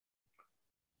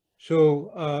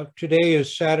Today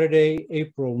is Saturday,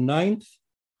 April 9th.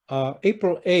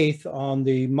 April 8th on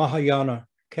the Mahayana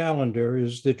calendar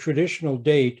is the traditional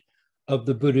date of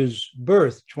the Buddha's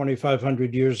birth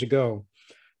 2,500 years ago.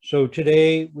 So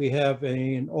today we have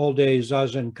an all-day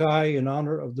Zazen Kai in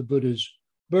honor of the Buddha's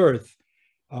birth,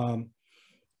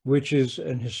 which is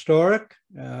an historic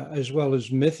as well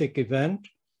as mythic event,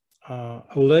 a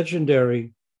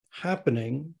legendary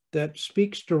happening that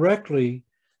speaks directly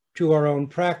to our own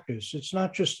practice. It's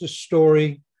not just a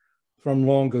story from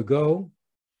long ago,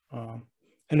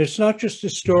 and it's not just a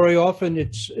story. Often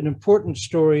it's an important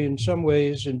story in some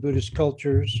ways in Buddhist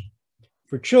cultures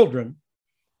for children,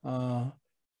 and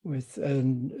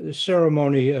the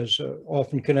ceremony is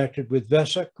often connected with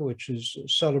Vesak, which is a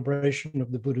celebration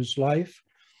of the Buddha's life,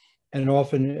 and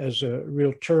often as a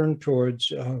real turn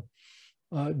towards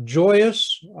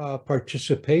joyous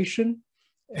participation,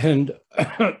 and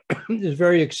is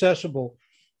very accessible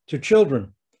to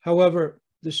children. However,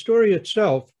 the story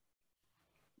itself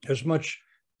has much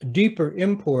deeper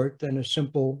import than a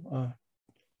simple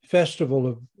festival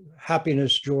of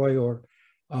happiness, joy, or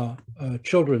a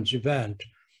children's event.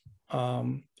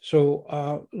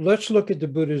 Let's look at the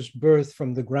Buddha's birth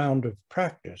from the ground of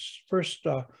practice. First,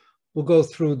 we'll go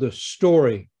through the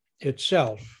story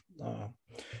itself.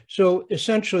 So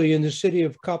essentially in the city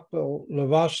of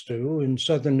Kapilavastu in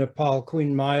southern Nepal,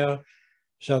 Queen Maya,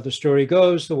 so the story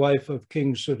goes, the wife of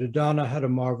King Suddhodana had a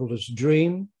marvelous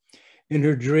dream. In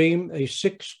her dream, a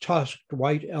six-tusked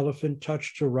white elephant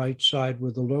touched her right side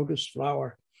with a lotus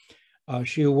flower.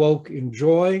 She awoke in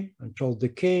joy and told the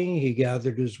king. He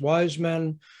gathered his wise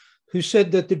men, who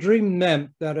said that the dream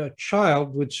meant that a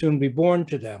child would soon be born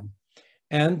to them,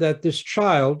 and that this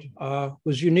child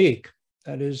was unique.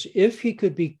 That is, if he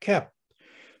could be kept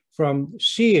from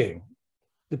seeing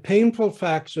the painful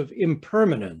facts of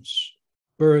impermanence,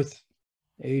 birth,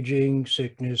 aging,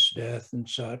 sickness, death, and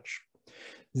such,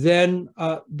 then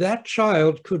that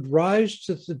child could rise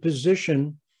to the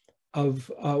position of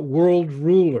world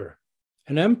ruler,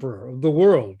 an emperor of the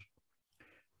world.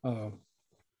 The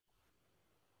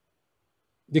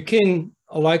king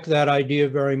liked that idea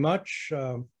very much.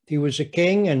 He was a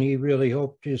king, and he really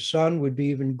hoped his son would be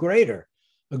even greater,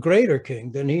 a greater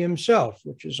king than he himself,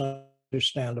 which is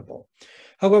understandable.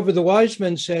 However, the wise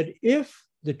men said, if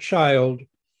the child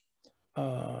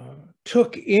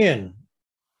took in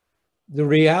the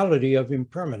reality of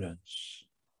impermanence,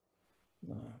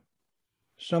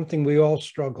 something we all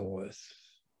struggle with,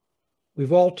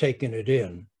 we've all taken it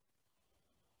in,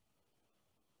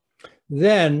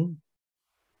 then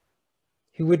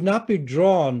he would not be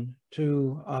drawn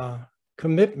to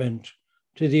commitment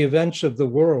to the events of the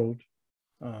world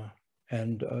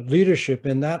and leadership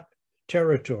in that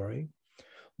territory,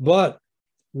 but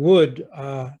would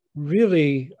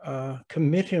really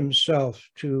commit himself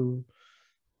to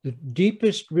the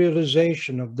deepest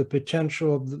realization of the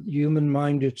potential of the human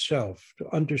mind itself, to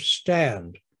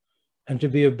understand and to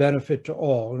be of benefit to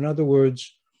all. In other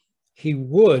words, he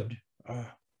would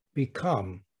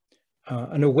become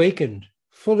an awakened,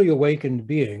 fully awakened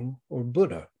being, or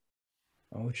Buddha,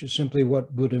 which is simply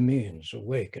what Buddha means,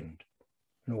 awakened.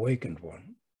 An awakened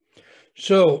one.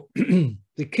 So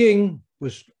the king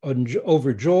was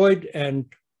overjoyed and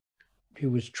he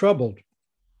was troubled.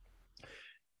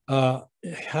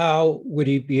 How would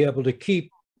he be able to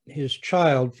keep his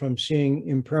child from seeing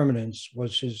impermanence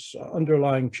was his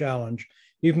underlying challenge,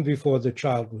 even before the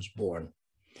child was born.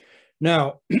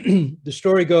 Now, the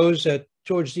story goes that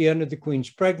towards the end of the queen's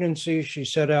pregnancy, she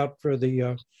set out for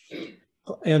the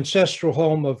ancestral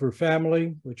home of her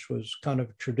family, which was kind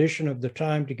of a tradition of the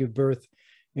time to give birth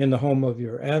in the home of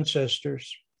your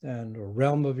ancestors and or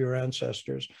realm of your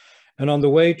ancestors. And on the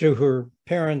way to her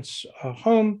parents'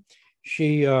 home,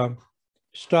 she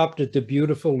stopped at the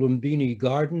beautiful Lumbini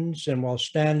Gardens, and while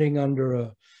standing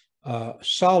under a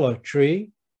sala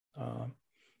tree,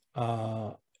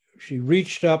 she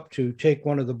reached up to take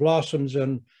one of the blossoms,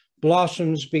 and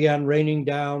blossoms began raining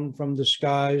down from the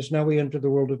skies. Now we enter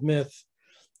the world of myth.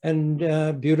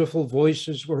 And beautiful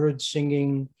voices were heard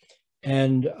singing,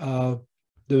 and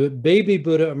the baby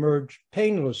Buddha emerged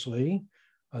painlessly,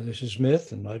 this is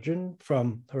myth and legend,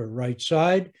 from her right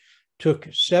side, took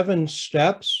 7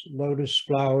 steps, lotus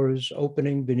flowers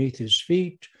opening beneath his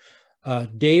feet.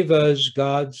 Devas,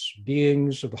 gods,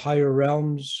 beings of higher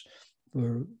realms,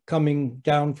 were coming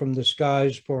down from the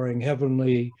skies, pouring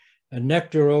heavenly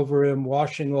nectar over him,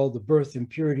 washing all the birth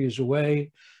impurities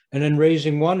away. And then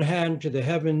raising one hand to the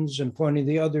heavens and pointing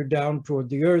the other down toward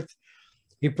the earth,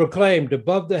 he proclaimed,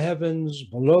 above the heavens,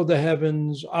 below the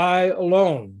heavens, I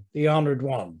alone, the honored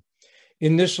one.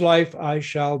 In this life, I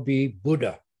shall be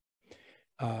Buddha.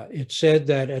 It said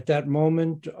that at that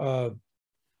moment,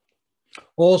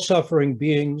 all suffering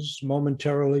beings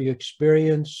momentarily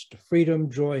experienced freedom,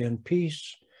 joy, and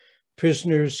peace.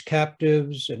 Prisoners,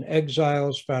 captives, and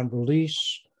exiles found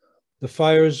release. The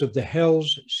fires of the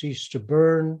hells ceased to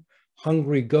burn.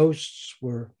 Hungry ghosts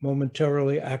were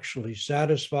momentarily actually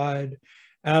satisfied.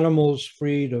 Animals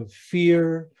freed of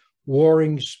fear.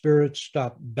 Warring spirits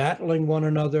stopped battling one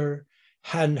another.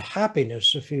 And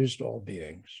happiness suffused all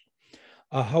beings.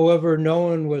 However, no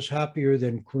one was happier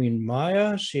than Queen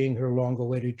Maya, seeing her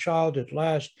long-awaited child at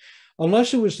last,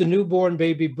 unless it was the newborn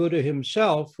baby Buddha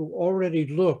himself, who already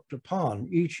looked upon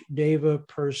each deva,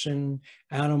 person,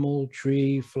 animal,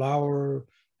 tree, flower,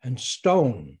 and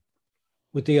stone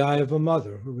with the eye of a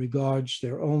mother who regards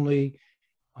their only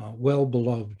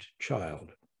well-beloved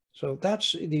child. So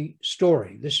that's the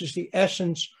story. This is the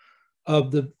essence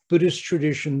of the Buddhist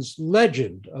tradition's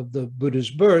legend of the Buddha's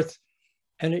birth,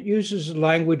 and it uses the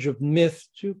language of myth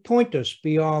to point us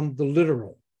beyond the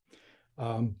literal.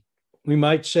 We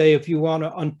might say, if you want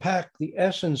to unpack the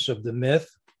essence of the myth,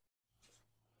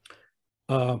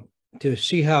 to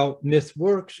see how myth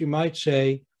works, you might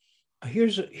say,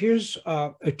 here's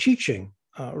a teaching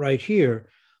right here.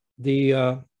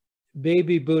 The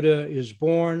baby Buddha is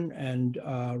born and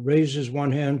raises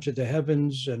one hand to the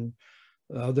heavens and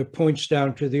the other points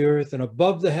down to the earth, and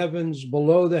above the heavens,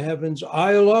 below the heavens,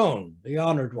 I alone, the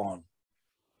honored one.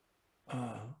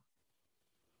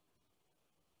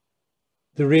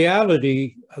 The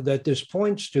reality that this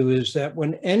points to is that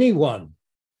when anyone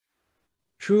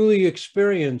truly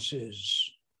experiences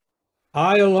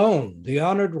I alone, the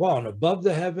honored one, above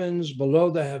the heavens, below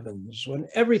the heavens, when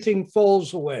everything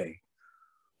falls away,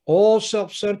 all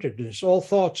self-centeredness, all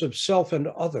thoughts of self and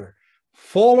other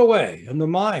fall away, and the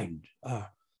mind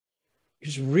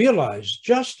is realized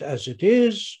just as it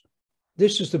is,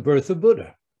 this is the birth of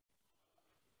Buddha.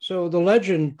 So the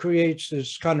legend creates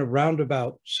this kind of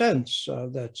roundabout sense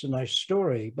that's a nice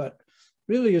story, but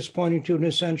really is pointing to an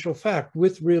essential fact.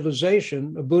 With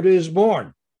realization, a Buddha is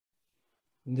born.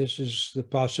 And this is the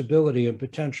possibility and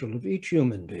potential of each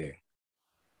human being,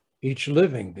 each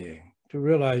living being, to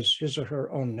realize his or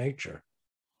her own nature.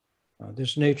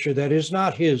 This nature that is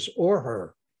not his or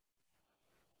her.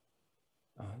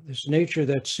 This nature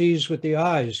that sees with the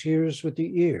eyes, hears with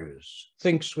the ears,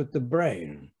 thinks with the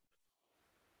brain.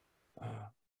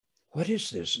 What is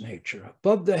this nature?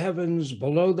 Above the heavens,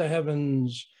 below the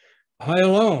heavens, I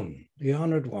alone, the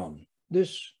honored one.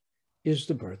 This is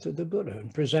the birth of the Buddha.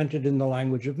 And presented in the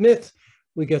language of myth,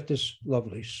 we get this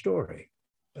lovely story.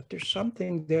 But there's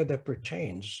something there that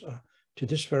pertains to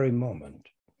this very moment.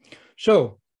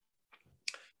 So,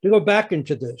 to go back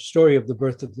into the story of the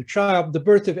birth of the child, the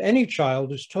birth of any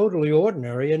child is totally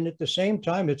ordinary, and at the same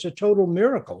time, it's a total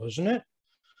miracle, isn't it?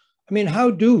 I mean,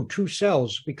 how do two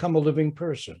cells become a living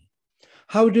person?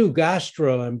 How do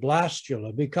gastrula and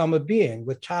blastula become a being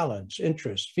with talents,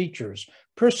 interests, features,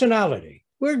 personality?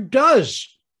 Where does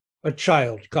a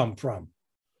child come from?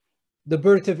 The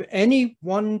birth of any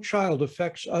one child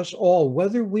affects us all,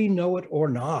 whether we know it or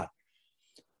not.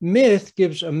 Myth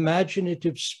gives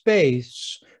imaginative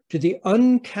space to the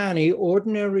uncanny,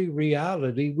 ordinary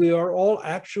reality we are all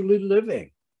actually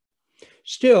living.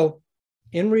 Still,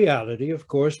 in reality, of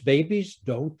course, babies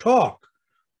don't talk.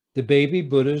 The baby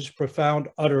Buddha's profound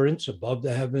utterance above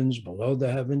the heavens, below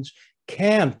the heavens,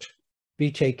 can't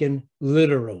be taken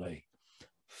literally.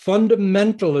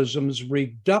 Fundamentalism's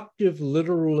reductive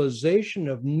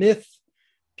literalization of myth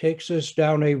takes us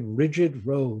down a rigid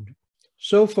road.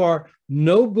 So far,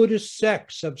 no Buddhist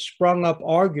sects have sprung up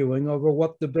arguing over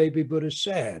what the baby Buddha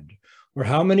said or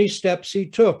how many steps he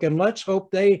took, and let's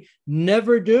hope they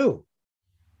never do.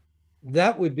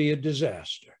 That would be a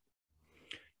disaster.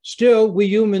 Still, we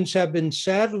humans have been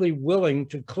sadly willing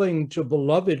to cling to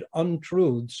beloved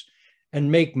untruths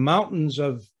and make mountains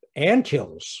of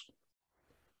anthills.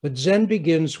 But Zen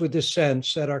begins with the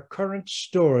sense that our current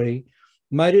story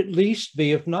might at least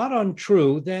be, if not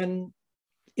untrue, then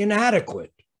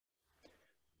inadequate.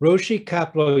 Roshi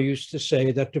Kapleau used to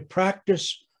say that to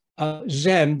practice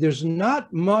Zen, there's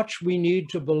not much we need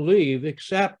to believe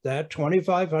except that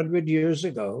 2,500 years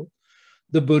ago,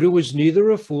 the Buddha was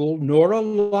neither a fool nor a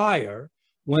liar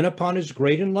when upon his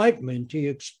great enlightenment,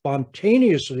 he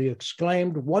spontaneously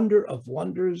exclaimed, "Wonder of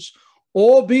wonders,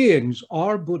 all beings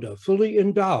are Buddha, fully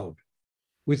endowed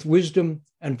with wisdom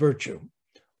and virtue.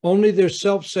 Only their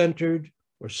self-centered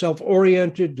or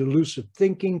self-oriented delusive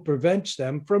thinking prevents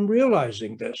them from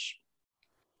realizing this."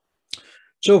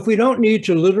 So if we don't need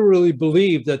to literally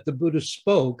believe that the Buddha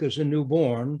spoke as a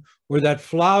newborn, or that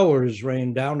flowers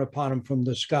rained down upon him from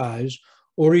the skies,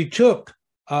 or he took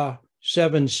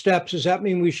 7 steps. Does that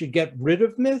mean we should get rid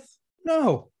of myth?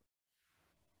 No.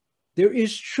 There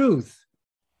is truth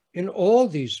in all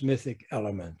these mythic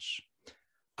elements.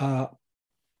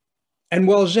 And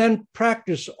while Zen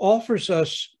practice offers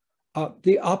us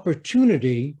the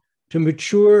opportunity to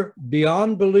mature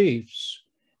beyond beliefs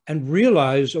and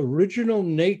realize original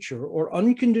nature or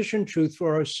unconditioned truth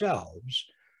for ourselves,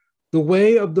 the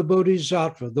way of the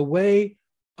Bodhisattva, the way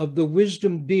of the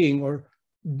wisdom being, or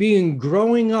being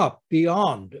growing up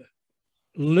beyond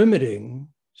limiting,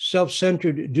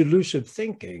 self-centered, delusive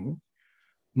thinking,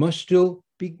 must still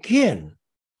begin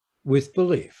with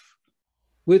belief,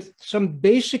 with some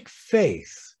basic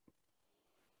faith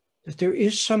that there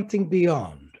is something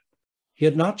beyond,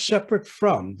 yet not separate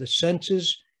from the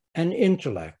senses and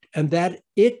intellect, and that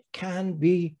it can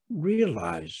be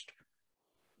realized,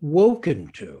 woken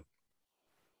to.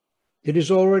 It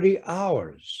is already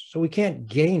ours, so we can't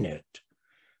gain it,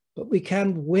 but we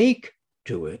can wake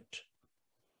to it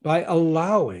by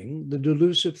allowing the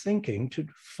delusive thinking to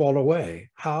fall away.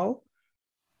 How?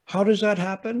 How does that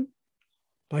happen?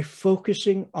 By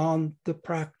focusing on the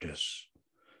practice,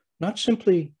 not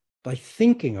simply by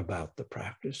thinking about the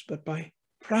practice, but by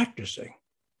practicing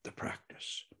the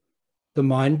practice. The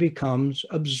mind becomes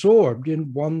absorbed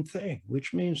in one thing,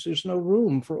 which means there's no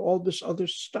room for all this other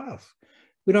stuff.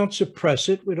 We don't suppress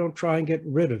it. We don't try and get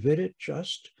rid of it. It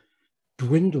just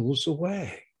dwindles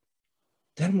away.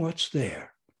 Then what's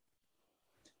there?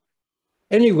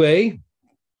 Anyway,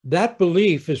 that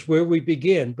belief is where we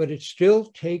begin, but it still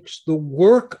takes the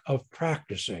work of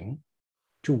practicing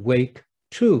to wake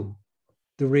to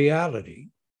the reality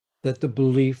that the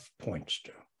belief points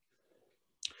to.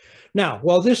 Now,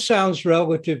 while this sounds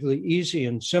relatively easy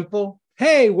and simple,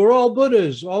 hey, we're all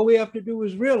Buddhas, all we have to do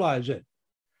is realize it.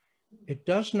 It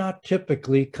does not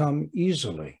typically come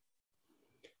easily.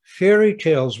 Fairy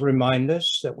tales remind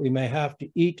us that we may have to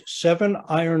eat 7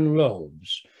 iron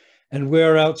loaves and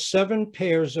wear out 7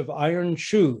 pairs of iron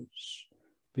shoes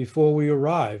before we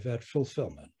arrive at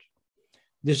fulfillment.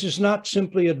 This is not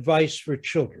simply advice for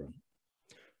children.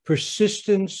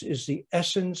 Persistence is the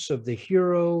essence of the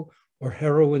hero or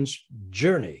heroine's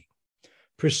journey.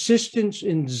 Persistence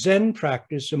in Zen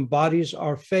practice embodies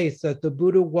our faith that the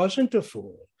Buddha wasn't a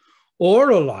fool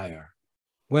or a liar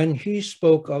when he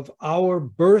spoke of our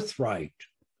birthright.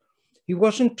 He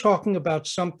wasn't talking about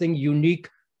something unique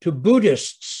to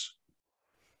Buddhists.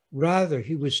 Rather,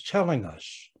 he was telling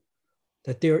us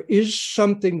that there is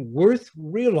something worth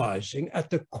realizing at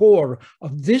the core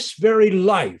of this very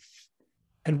life.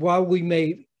 And while we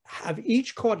may have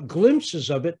each caught glimpses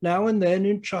of it now and then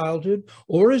in childhood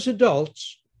or as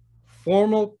adults,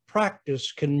 formal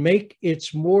practice can make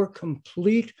its more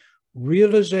complete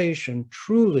realization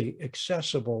truly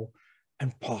accessible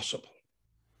and possible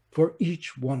for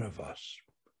each one of us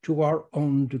to our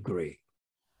own degree.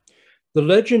 The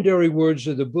legendary words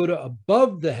of the Buddha,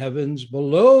 above the heavens,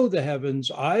 below the heavens,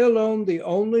 I alone, the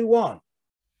only one,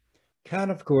 can,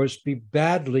 of course, be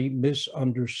badly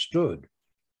misunderstood.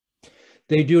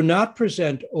 They do not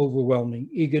present overwhelming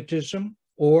egotism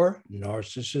or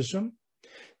narcissism.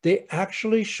 They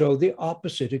actually show the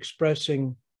opposite,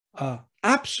 expressing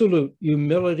absolute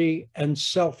humility and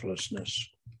selflessness.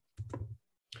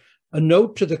 A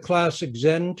note to the classic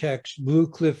Zen text, Blue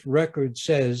Cliff Record,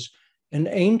 says, an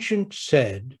ancient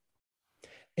said,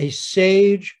 a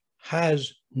sage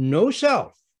has no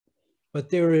self, but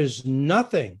there is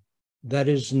nothing that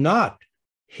is not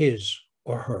his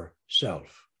or her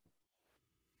self.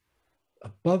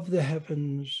 Above the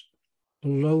heavens,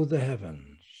 below the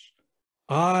heavens,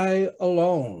 I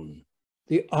alone,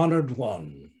 the honored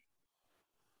one.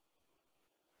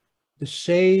 The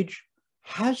sage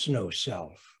has no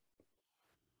self,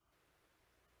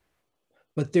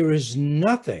 but there is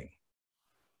nothing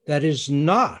that is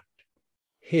not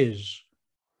his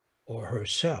or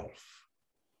herself.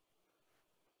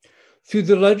 Through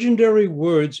the legendary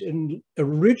words,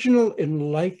 original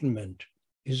enlightenment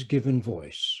is given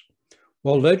voice.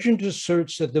 While legend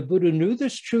asserts that the Buddha knew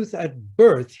this truth at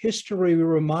birth, history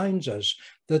reminds us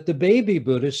that the baby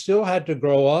Buddha still had to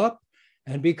grow up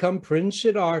and become Prince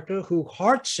Siddhartha, who,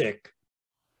 heartsick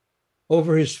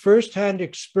over his firsthand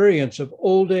experience of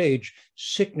old age,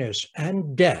 sickness,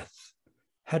 and death,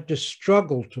 had to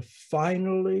struggle to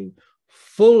finally,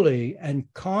 fully, and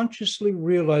consciously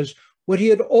realize what he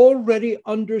had already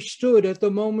understood at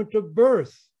the moment of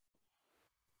birth.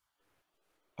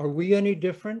 Are we any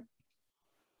different?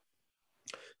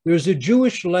 There's a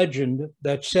Jewish legend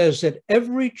that says that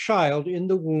every child in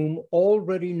the womb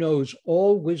already knows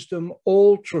all wisdom,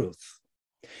 all truth.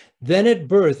 Then at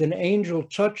birth, an angel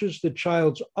touches the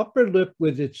child's upper lip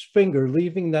with its finger,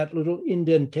 leaving that little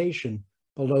indentation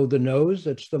below the nose.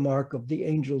 That's the mark of the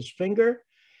angel's finger.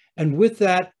 And with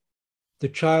that, the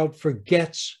child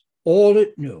forgets all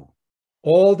it knew,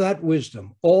 all that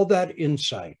wisdom, all that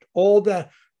insight, all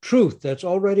that truth that's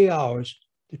already ours.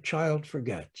 The child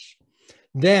forgets.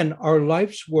 Then our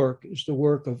life's work is the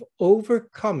work of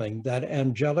overcoming that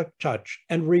angelic touch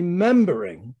and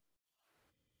remembering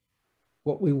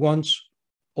what we once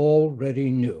already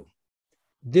knew.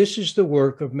 This is the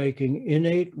work of making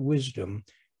innate wisdom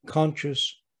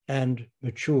conscious and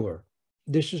mature.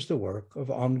 This is the work of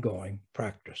ongoing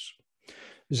practice.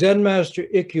 Zen Master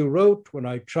Ikkyu wrote, "When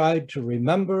I tried to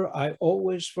remember, I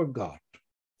always forgot.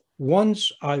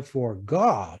 Once I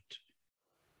forgot,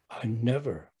 I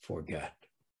never forget."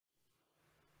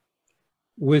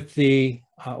 With the,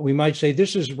 we might say,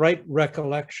 this is right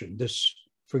recollection. This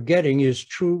forgetting is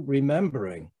true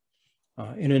remembering.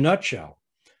 In a nutshell,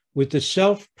 with the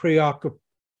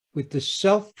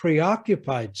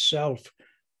self-preoccupied self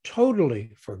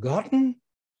totally forgotten,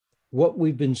 what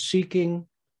we've been seeking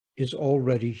is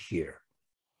already here.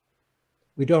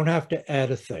 We don't have to add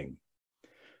a thing.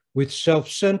 With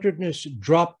self-centeredness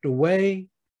dropped away,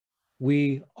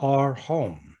 we are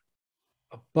home,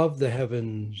 above the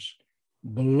heavens,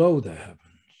 below the heavens.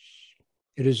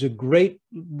 It is a great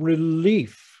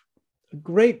relief,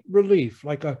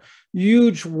 like a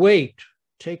huge weight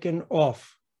taken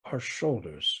off our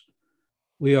shoulders.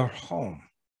 We are home.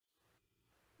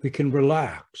 We can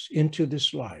relax into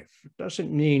this life. It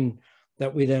doesn't mean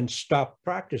that we then stop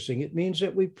practicing. It means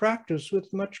that we practice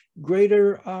with much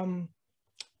greater, in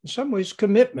some ways,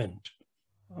 commitment.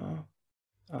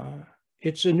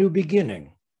 It's a new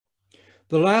beginning.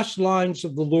 The last lines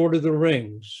of The Lord of the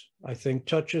Rings, I think,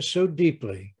 touch us so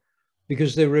deeply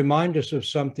because they remind us of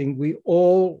something we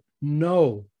all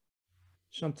know,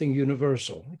 something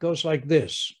universal. It goes like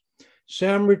this.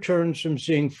 Sam returns from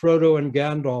seeing Frodo and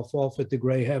Gandalf off at the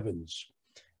gray heavens.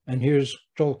 And here's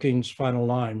Tolkien's final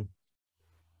lines.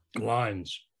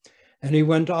 And he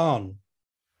went on,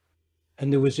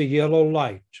 and there was a yellow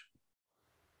light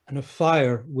and a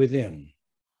fire within.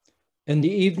 And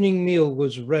the evening meal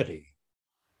was ready,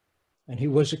 and he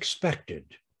was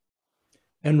expected.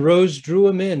 And Rose drew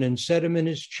him in and set him in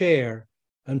his chair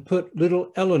and put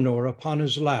little Eleanor upon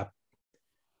his lap.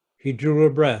 He drew a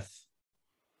breath.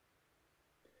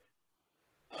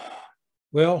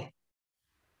 Well,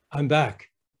 I'm back,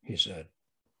 he said.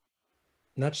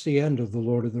 And that's the end of The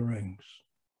Lord of the Rings.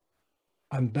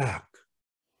 I'm back.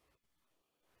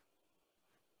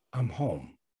 I'm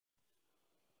home.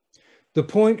 The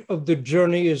point of the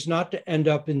journey is not to end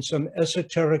up in some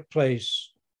esoteric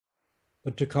place,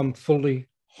 but to come fully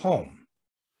home.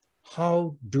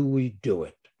 How do we do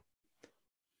it?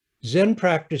 Zen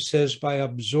practice says by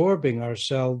absorbing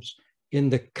ourselves in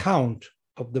the count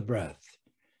of the breath,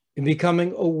 in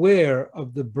becoming aware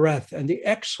of the breath and the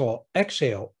exhale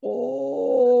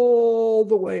all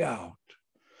the way out,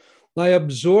 by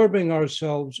absorbing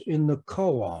ourselves in the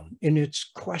koan, in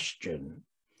its question,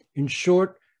 in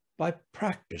short, by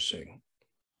practicing.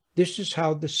 This is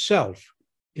how the self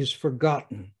is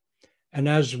forgotten. And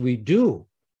as we do,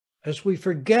 as we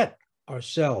forget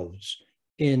ourselves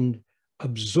in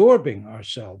absorbing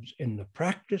ourselves in the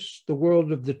practice, the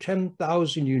world of the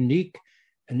 10,000 unique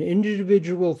and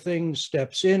individual things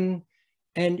steps in,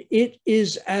 and it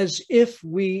is as if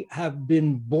we have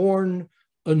been born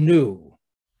anew.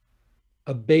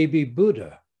 A baby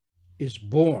Buddha is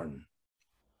born.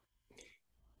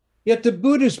 Yet the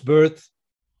Buddha's birth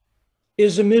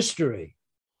is a mystery,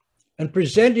 and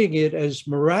presenting it as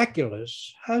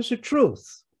miraculous has a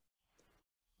truth.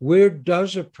 Where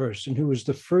does a person who is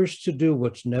the first to do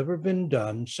what's never been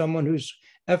done, someone whose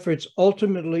efforts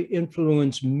ultimately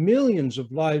influence millions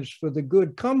of lives for the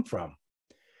good, come from?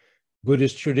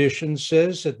 Buddhist tradition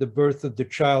says that the birth of the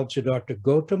child Siddhartha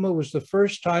Gautama was the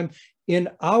first time in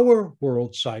our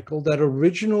world cycle that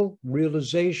original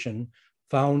realization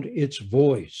found its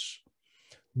voice.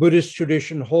 Buddhist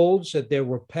tradition holds that there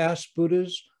were past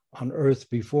Buddhas on earth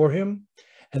before him,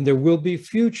 and there will be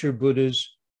future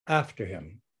Buddhas after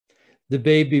him. The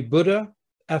baby Buddha,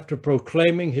 after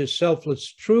proclaiming his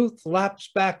selfless truth,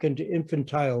 lapsed back into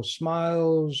infantile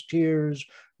smiles, tears,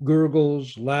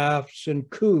 gurgles, laughs, and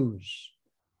coos.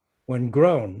 When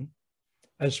grown,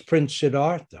 as Prince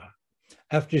Siddhartha,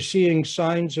 after seeing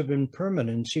signs of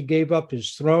impermanence, he gave up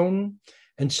his throne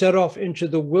and set off into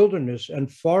the wilderness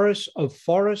and forests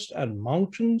and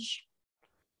mountains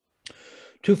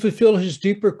to fulfill his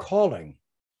deeper calling.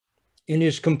 In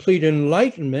his complete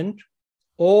enlightenment,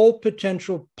 all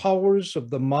potential powers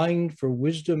of the mind for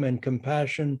wisdom and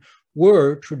compassion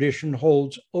were, tradition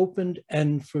holds, opened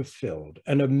and fulfilled.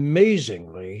 And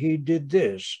amazingly, he did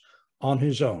this on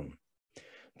his own.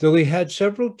 Though he had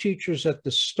several teachers at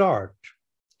the start,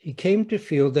 he came to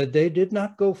feel that they did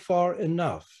not go far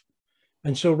enough,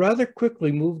 and so rather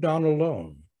quickly moved on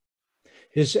alone.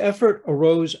 His effort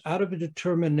arose out of a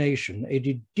determination,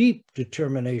 a deep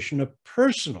determination, a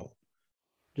personal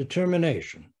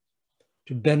determination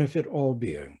to benefit all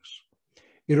beings.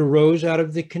 It arose out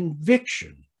of the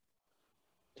conviction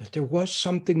that there was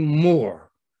something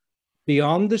more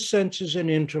beyond the senses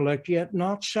and intellect, yet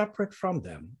not separate from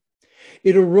them.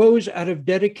 It arose out of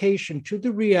dedication to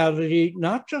the reality,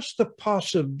 not just the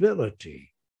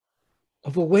possibility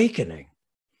of awakening.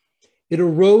 It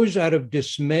arose out of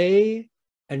dismay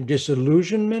and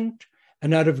disillusionment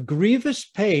and out of grievous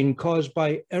pain caused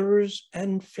by errors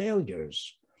and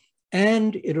failures.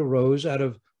 And it arose out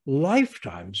of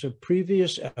lifetimes of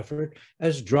previous effort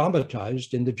as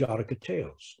dramatized in the Jataka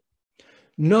tales.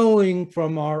 Knowing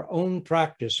from our own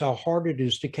practice how hard it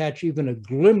is to catch even a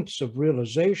glimpse of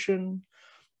realization,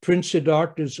 Prince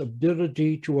Siddhartha's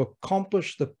ability to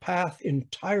accomplish the path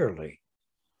entirely,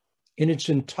 in its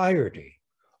entirety,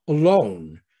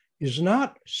 alone, is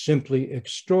not simply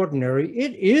extraordinary,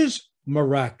 it is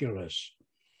miraculous.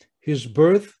 His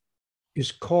birth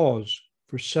is cause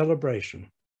for celebration.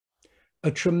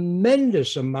 A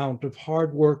tremendous amount of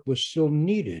hard work was still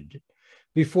needed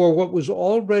before what was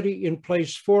already in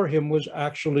place for him was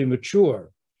actually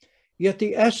mature. Yet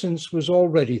the essence was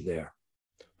already there,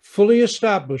 fully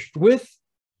established with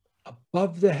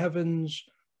above the heavens,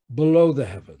 below the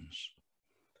heavens.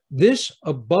 This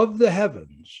above the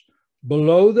heavens,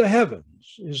 below the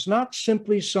heavens is not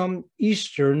simply some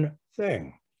Eastern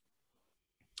thing.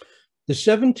 The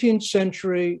 17th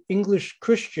century English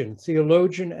Christian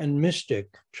theologian and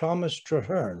mystic Thomas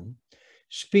Traherne,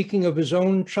 speaking of his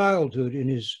own childhood in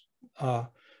his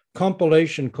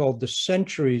compilation called The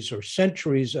Centuries or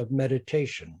Centuries of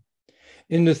Meditation,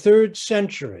 in the 3rd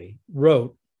century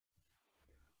wrote,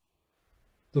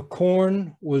 "The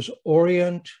corn was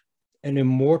orient and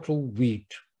immortal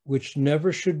wheat, which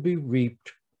never should be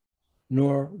reaped,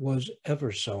 nor was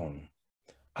ever sown.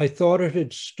 I thought it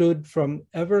had stood from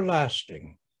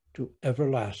everlasting to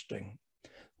everlasting.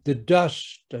 The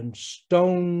dust and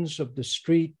stones of the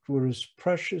street were as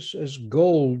precious as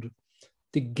gold.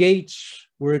 The gates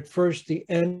were at first the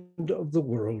end of the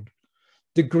world.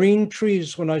 The green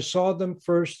trees, when I saw them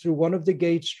first through one of the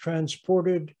gates,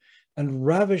 transported and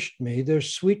ravished me. Their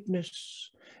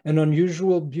sweetness and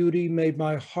unusual beauty made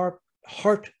my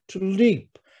heart to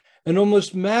leap, and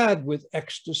almost mad with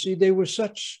ecstasy. They were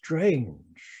such strange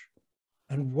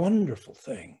and wonderful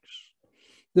things.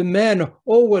 The men,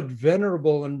 oh, what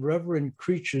venerable and reverend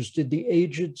creatures did the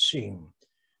aged seem,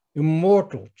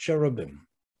 immortal cherubim,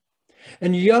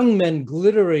 and young men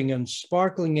glittering and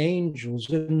sparkling angels,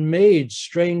 and maids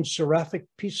strange seraphic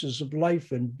pieces of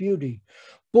life and beauty.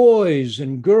 Boys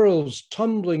and girls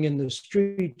tumbling in the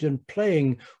street and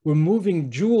playing were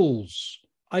moving jewels.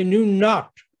 I knew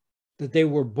not that they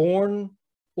were born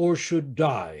or should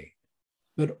die,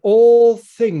 but all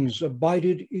things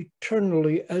abided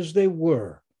eternally as they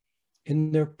were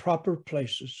in their proper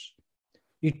places.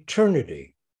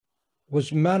 Eternity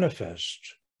was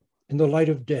manifest in the light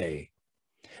of day,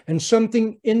 and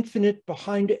something infinite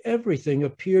behind everything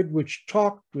appeared, which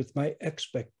talked with my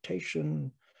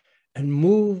expectation and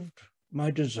moved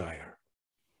my desire.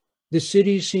 The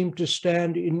city seemed to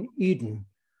stand in Eden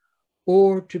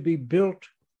or to be built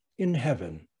in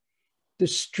heaven. The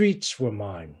streets were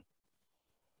mine.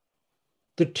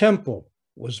 The temple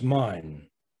was mine.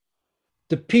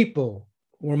 The people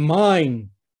were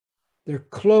mine. Their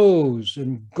clothes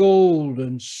and gold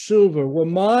and silver were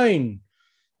mine,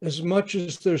 as much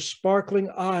as their sparkling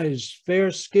eyes,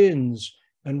 fair skins,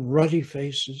 and ruddy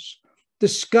faces. The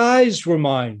skies were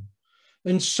mine,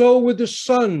 and so were the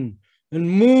sun and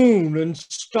moon and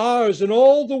stars, and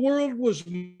all the world was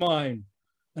mine,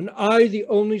 and I the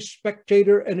only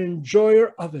spectator and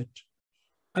enjoyer of it.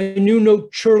 I knew no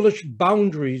churlish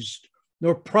boundaries,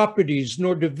 nor properties,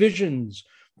 nor divisions,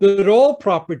 but all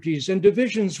properties and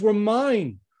divisions were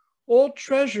mine, all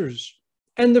treasures,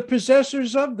 and the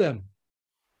possessors of them.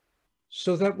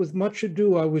 So that with much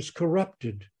ado I was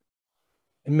corrupted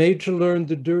and made to learn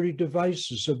the dirty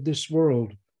devices of this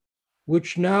world,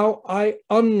 which now I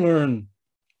unlearn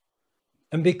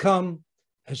and become,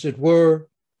 as it were,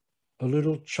 a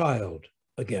little child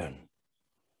again.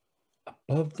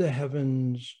 Above the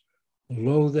heavens,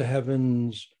 below the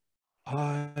heavens,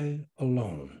 I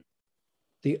alone,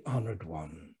 the honored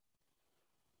one.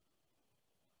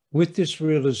 With this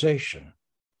realization,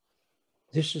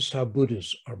 this is how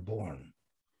Buddhas are born.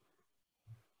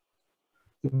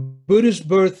 The Buddha's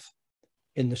birth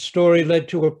in the story led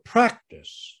to a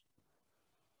practice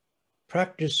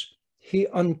he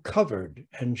uncovered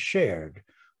and shared,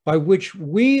 by which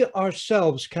we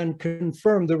ourselves can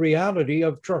confirm the reality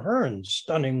of Traherne's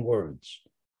stunning words.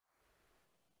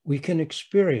 We can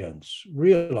experience,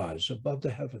 realize above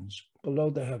the heavens, below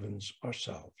the heavens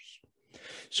ourselves.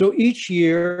 So each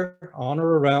year, on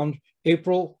or around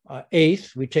April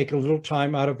 8th, we take a little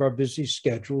time out of our busy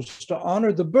schedules to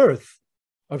honor the birth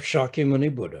of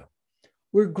Shakyamuni Buddha.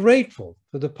 We're grateful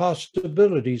for the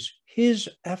possibilities his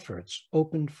efforts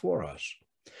opened for us.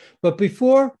 But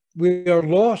before we are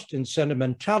lost in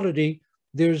sentimentality,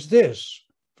 there's this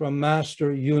from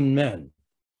Master Yun Men.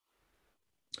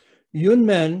 Yun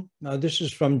Men, now this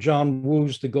is from John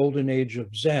Woo's The Golden Age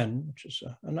of Zen, which is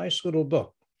a nice little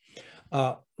book.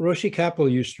 Roshi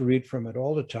Kapleau used to read from it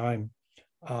all the time.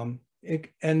 And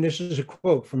this is a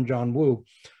quote from John Woo.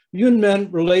 Yun Men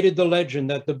related the legend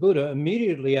that the Buddha,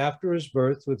 immediately after his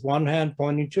birth, with one hand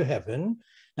pointing to heaven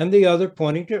and the other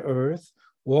pointing to earth,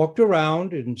 walked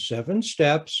around in 7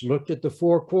 steps, looked at the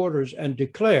 4 quarters, and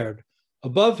declared,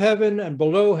 "Above heaven and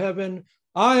below heaven,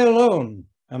 I alone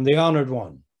am the honored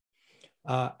one."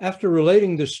 After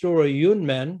relating the story, Yun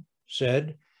Men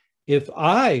said, "If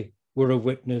I were a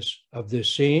witness of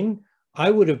this scene,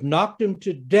 I would have knocked him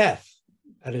to death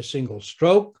at a single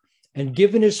stroke and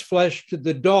given his flesh to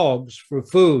the dogs for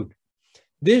food.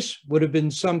 This would have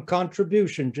been some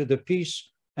contribution to the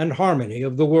peace and harmony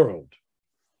of the world."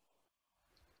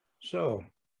 So,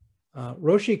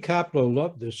 Roshi Kapleau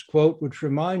loved this quote, which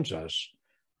reminds us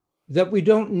that we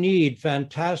don't need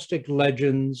fantastic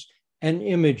legends and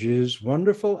images,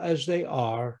 wonderful as they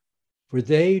are, for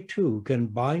they too can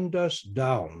bind us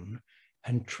down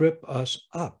and trip us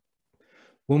up.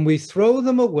 When we throw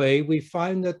them away, we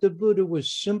find that the Buddha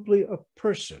was simply a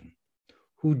person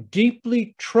who,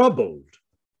 deeply troubled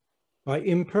by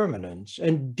impermanence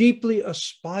and deeply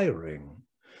aspiring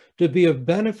to be of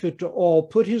benefit to all,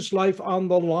 put his life on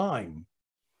the line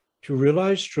to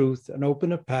realize truth and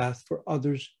open a path for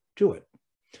others to it.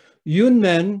 Yun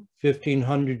Men,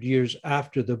 1,500 years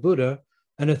after the Buddha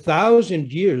and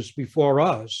 1,000 years before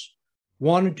us,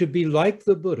 wanted to be like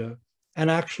the Buddha and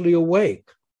actually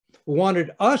awake, wanted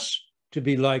us to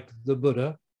be like the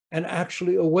Buddha and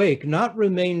actually awake, not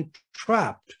remain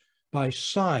trapped by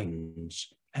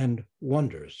signs and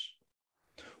wonders.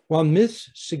 While myths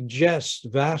suggest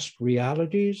vast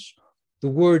realities, the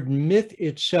word myth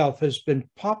itself has been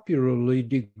popularly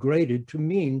degraded to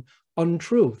mean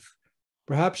untruth,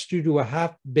 perhaps due to a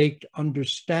half-baked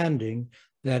understanding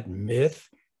that myth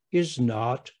is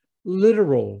not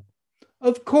literal.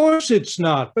 Of course it's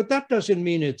not, but that doesn't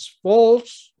mean it's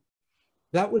false.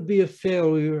 That would be a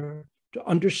failure to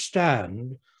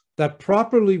understand that,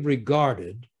 properly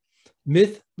regarded,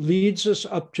 myth leads us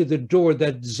up to the door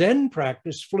that Zen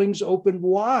practice flings open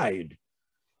wide,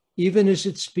 even as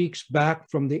it speaks back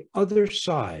from the other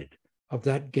side of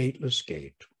that gateless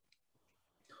gate.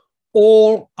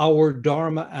 All our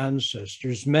Dharma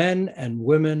ancestors, men and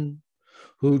women,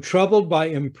 who, troubled by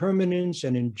impermanence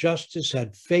and injustice,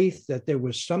 had faith that there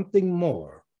was something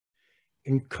more,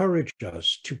 encouraged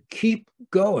us to keep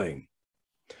going.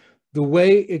 The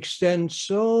way extends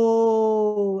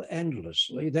so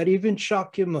endlessly that even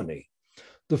Shakyamuni,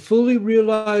 the fully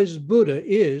realized Buddha,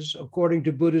 is, according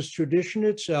to Buddhist tradition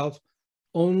itself,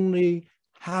 only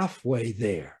halfway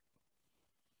there.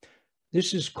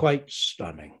 This is quite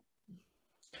stunning.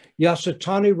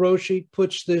 Yasutani Roshi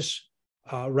puts this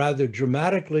rather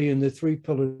dramatically in the 3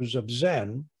 pillars of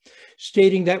Zen,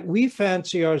 stating that we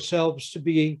fancy ourselves to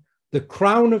be the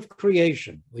crown of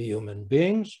creation, we human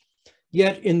beings,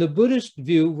 yet in the Buddhist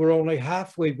view, we're only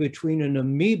halfway between an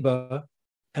amoeba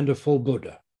and a full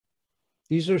Buddha.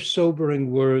 These are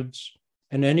sobering words,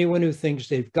 and anyone who thinks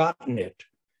they've gotten it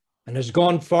and has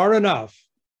gone far enough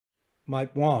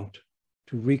might want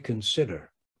to reconsider.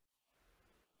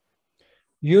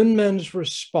 Yun Men's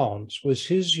response was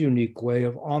his unique way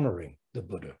of honoring the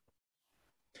Buddha,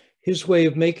 his way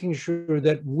of making sure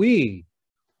that we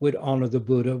would honor the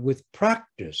Buddha with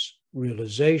practice,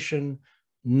 realization,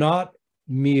 not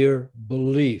mere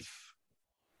belief.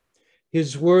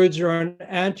 His words are an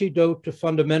antidote to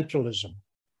fundamentalism.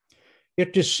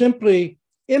 Yet to simply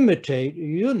imitate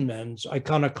Yun Men's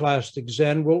iconoclastic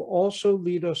Zen will also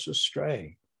lead us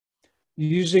astray,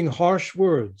 using harsh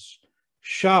words,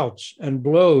 shouts, and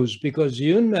blows because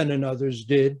Yun Men and others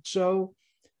did so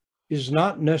is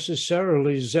not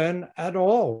necessarily Zen at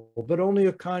all, but only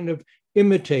a kind of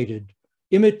imitative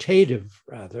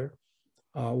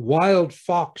wild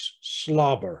fox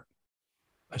slobber,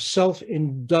 a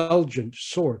self-indulgent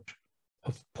sort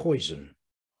of poison.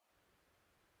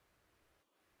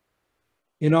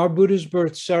 In our Buddha's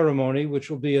birth ceremony, which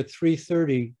will be at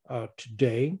 3:30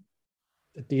 today,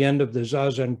 at the end of the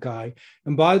Zazen Kai,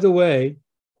 and by the way,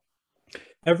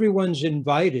 everyone's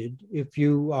invited. If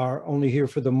you are only here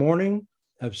for the morning,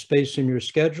 have space in your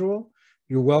schedule,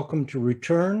 you're welcome to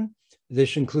return.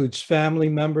 This includes family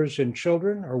members and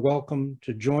children are welcome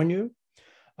to join you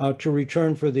to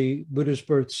return for the Buddha's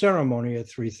birth ceremony at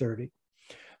 3:30.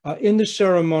 In the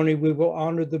ceremony, we will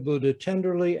honor the Buddha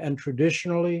tenderly and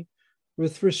traditionally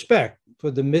with respect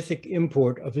for the mythic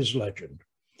import of his legend.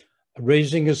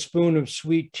 Raising a spoon of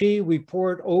sweet tea, we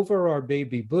pour it over our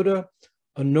baby Buddha,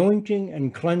 anointing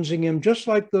and cleansing him just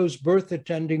like those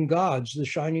birth-attending gods the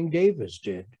Shining Devas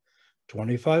did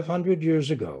 2,500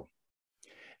 years ago.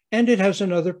 And it has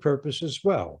another purpose as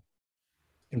well.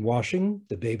 In washing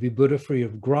the baby Buddha free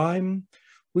of grime,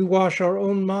 we wash our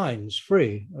own minds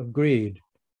free of greed,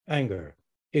 anger,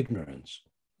 ignorance.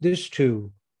 This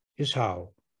too is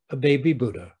how a baby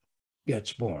Buddha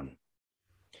gets born.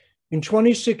 In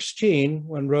 2016,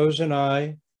 when Rose and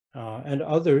I and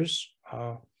others,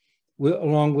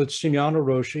 along with Sunyana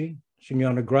Roshi,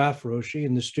 Sunyana Graf Roshi,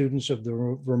 and the students of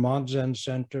the Vermont Zen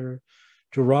Center,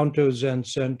 Toronto Zen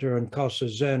Center, and Casa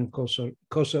Zen,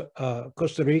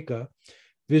 Costa Rica,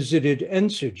 visited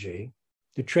Ensuji,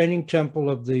 the training temple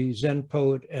of the Zen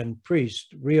poet and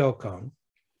priest Ryokan.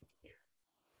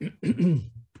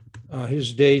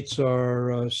 His dates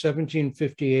are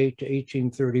 1758 to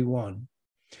 1831.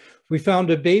 We found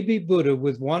a baby Buddha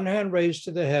with one hand raised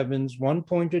to the heavens, one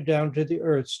pointed down to the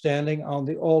earth, standing on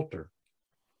the altar.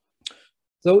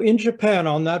 Though in Japan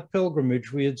on that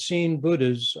pilgrimage, we had seen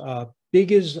Buddhas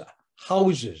big as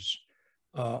houses,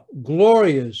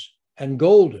 glorious and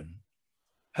golden.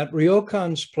 At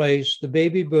Ryokan's place, the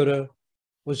baby Buddha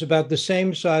was about the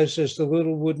same size as the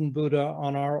little wooden Buddha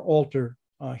on our altar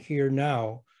here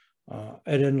now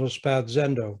at Endless Path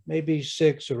Zendo, maybe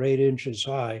 6 or 8 inches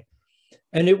high.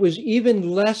 And it was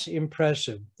even less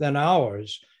impressive than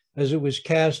ours as it was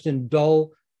cast in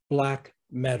dull black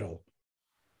metal.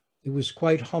 It was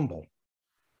quite humble,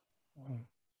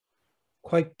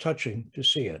 quite touching to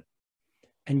see it.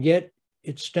 And yet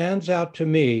it stands out to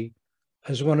me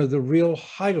as one of the real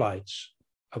highlights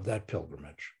of that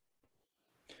pilgrimage.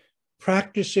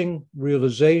 Practicing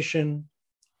realization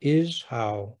is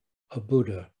how a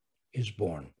Buddha is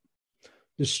born.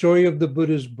 The story of the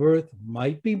Buddha's birth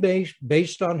might be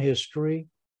based on history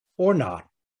or not.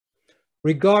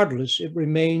 Regardless, it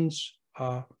remains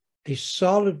a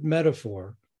solid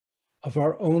metaphor of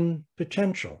our own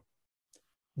potential.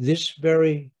 This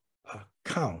very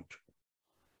count,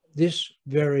 this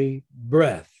very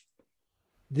breath,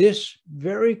 this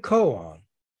very koan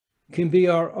can be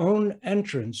our own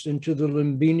entrance into the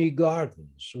Lumbini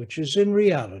Gardens, which is in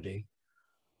reality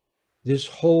this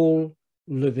whole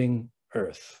living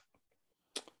earth.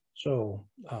 So,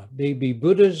 baby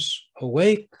Buddhas,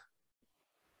 awake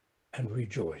and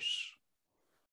rejoice.